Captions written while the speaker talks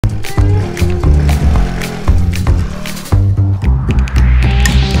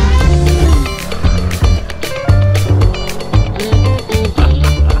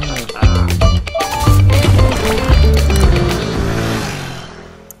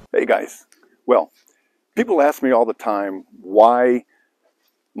Hey guys. Well, people ask me all the time, why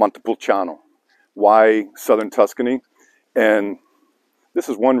Montepulciano? Why southern Tuscany? And this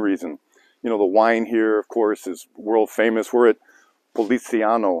is one reason. You know, the wine here, of course, is world famous. We're at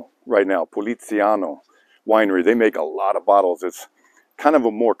Poliziano right now, Poliziano Winery. They make a lot of bottles. It's kind of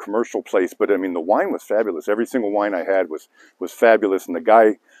a more commercial place, but I mean, the wine was fabulous. Every single wine I had was fabulous, and the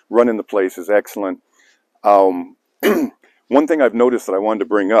guy running the place is excellent. Um, One thing I've noticed that I wanted to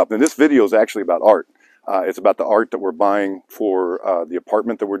bring up, and this video is actually about art. It's about the art that we're buying for the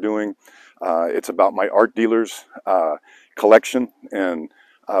apartment that we're doing. It's about my art dealer's collection, and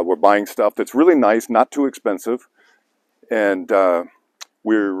we're buying stuff that's really nice, not too expensive. And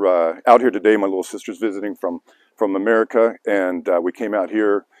we're out here today. My little sister's visiting from America, and we came out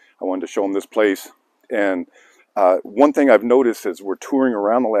here. I wanted to show them this place. And one thing I've noticed as we're touring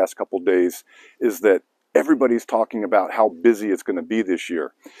around the last couple of days is that everybody's talking about how busy it's going to be this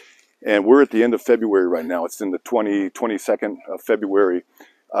year. And we're at the end of February right now. It's in the 22nd of February,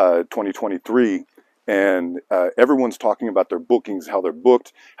 2023. And everyone's talking about their bookings, how they're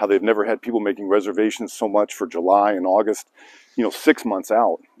booked, how they've never had people making reservations so much for July and August, 6 months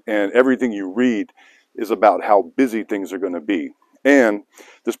out. And everything you read is about how busy things are going to be. And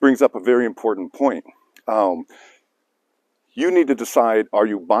this brings up a very important point. You need to decide, are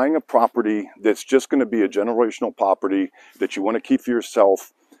you buying a property that's just going to be a generational property that you want to keep for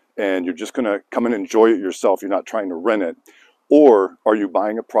yourself and you're just going to come and enjoy it yourself, you're not trying to rent it? Or are you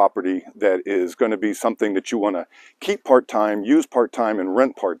buying a property that is going to be something that you want to keep part-time, use part-time, and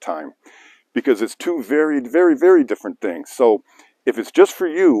rent part-time? Because it's two very, very, very different things. So if it's just for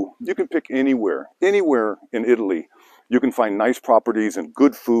you, you can pick anywhere in Italy. You can find nice properties and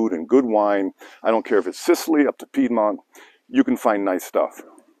good food and good wine. I don't care if it's Sicily up to Piedmont. You can find nice stuff.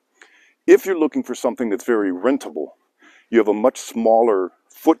 If you're looking for something that's very rentable, you have a much smaller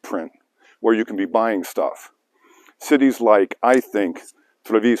footprint where you can be buying stuff. Cities like, I think,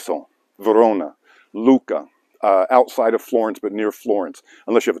 Treviso, Verona, Lucca, outside of Florence but near Florence,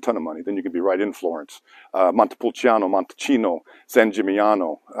 unless you have a ton of money, then you can be right in Florence. Montepulciano, Montalcino, San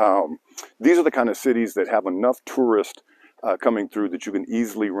Gimignano. These are the kind of cities that have enough tourists coming through that you can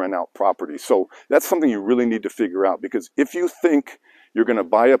easily rent out property. So that's something you really need to figure out, because if you think you're going to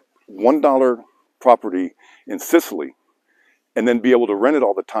buy a $1 property in Sicily and then be able to rent it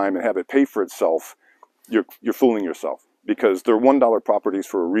all the time and have it pay for itself, you're fooling yourself, because they're $1 properties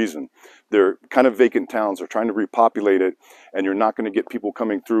for a reason. They're kind of vacant towns. They're trying to repopulate it, and you're not going to get people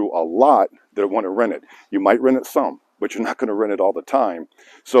coming through a lot that want to rent it. You might rent it some, but you're not going to rent it all the time.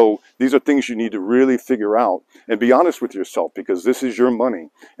 So these are things you need to really figure out and be honest with yourself, because this is your money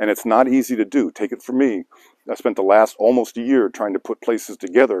and it's not easy to do. Take it from me. I spent the last almost a year trying to put places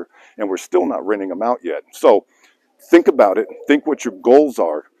together, and we're still not renting them out yet. So think about it, think what your goals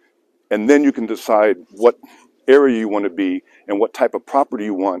are, and then you can decide what area you want to be and what type of property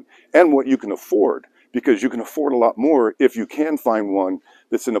you want and what you can afford, because you can afford a lot more if you can find one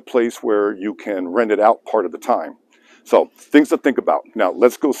that's in a place where you can rent it out part of the time. So things to think about. Now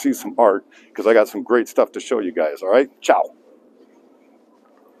let's go see some art, because I got some great stuff to show you guys. All right, ciao.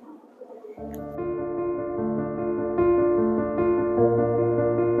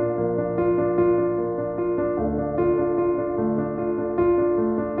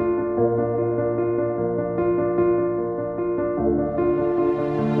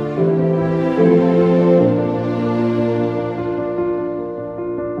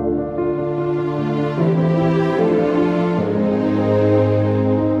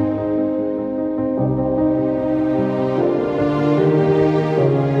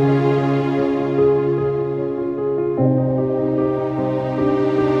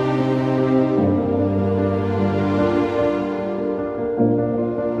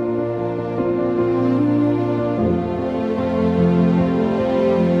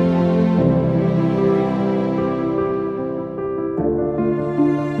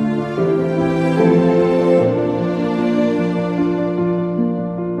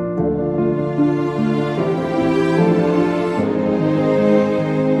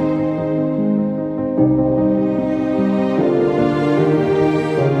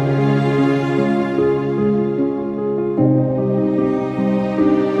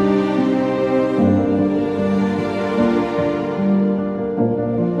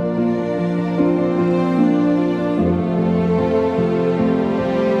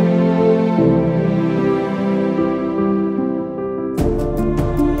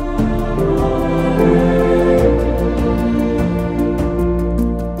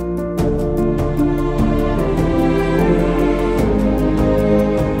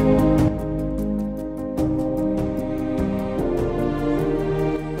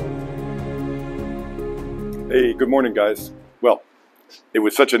 Hey, good morning, guys. Well, it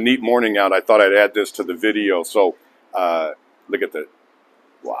was such a neat morning out, I thought I'd add this to the video. So, look at that.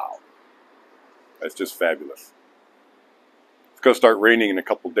 Wow, that's just fabulous. It's going to start raining in a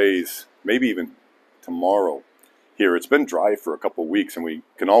couple days, maybe even tomorrow here. It's been dry for a couple weeks, and we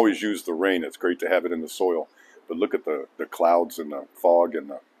can always use the rain. It's great to have it in the soil. But look at the clouds and the fog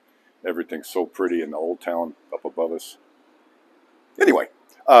and everything's so pretty in the old town up above us. Anyway,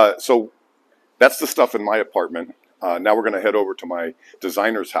 so that's the stuff in my apartment. Now we're going to head over to my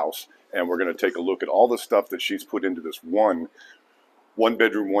designer's house, and we're going to take a look at all the stuff that she's put into this one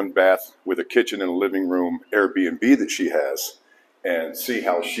bedroom, one bath with a kitchen and a living room Airbnb that she has, and see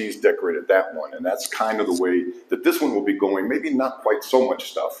how she's decorated that one. And that's kind of the way that this one will be going. Maybe not quite so much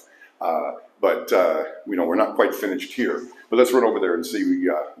stuff, but you know, we're not quite finished here. But let's run over there and see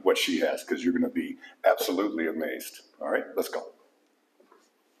what she has, because you're going to be absolutely amazed. All right, let's go.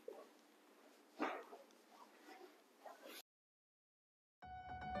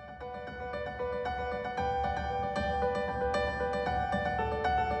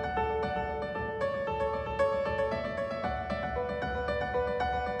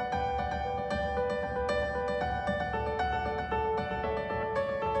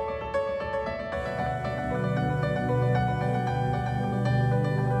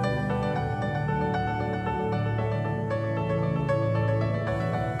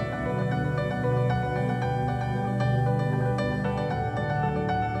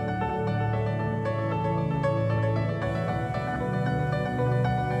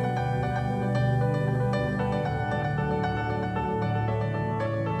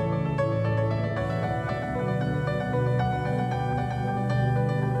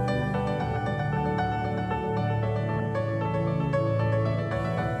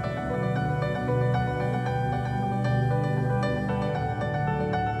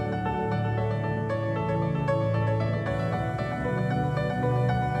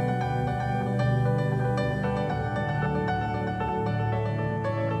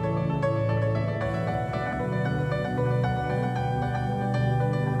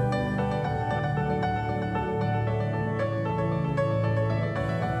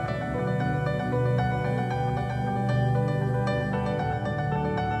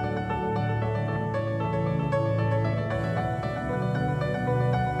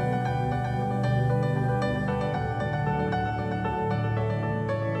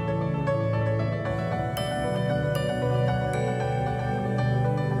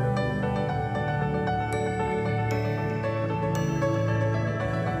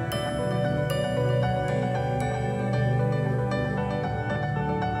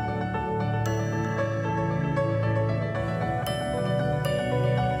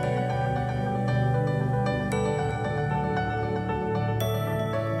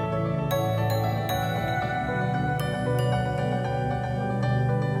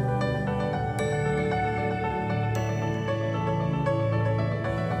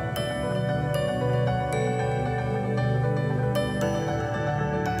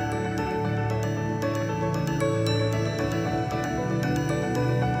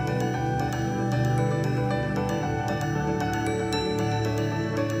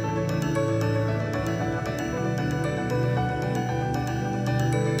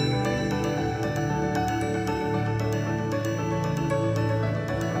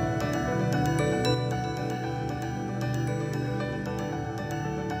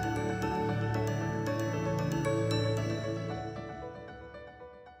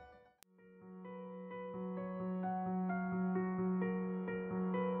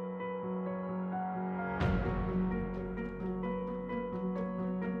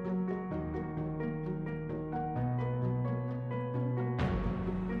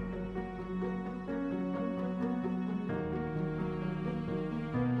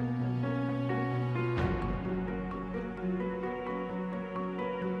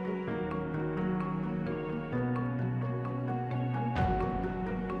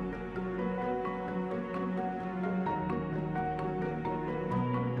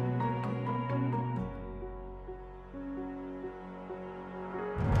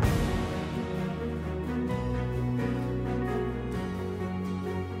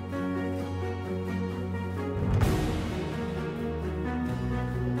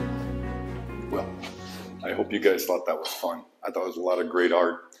 I hope you guys thought that was fun. I thought it was a lot of great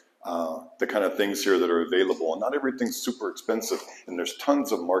art. The kind of things here that are available, and not everything's super expensive. And there's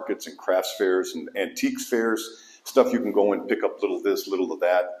tons of markets and crafts fairs and antiques fairs, stuff you can go and pick up, little this, little of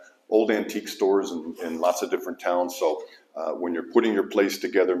that, old antique stores in lots of different towns. So when you're putting your place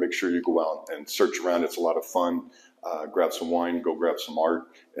together, make sure you go out and search around. It's a lot of fun. Grab some wine, go grab some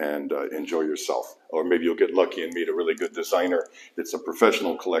art, and enjoy yourself. Or maybe you'll get lucky and meet a really good designer that's a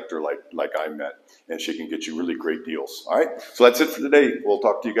professional collector like I met, and she can get you really great deals. All right, so that's it for today. We'll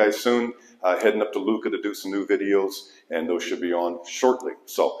talk to you guys soon. Heading up to Luca to do some new videos, and those should be on shortly.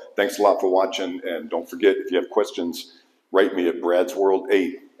 So thanks a lot for watching, and don't forget, if you have questions, write me at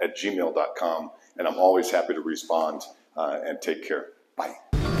bradsworld8@gmail.com, and I'm always happy to respond, and take care. Bye.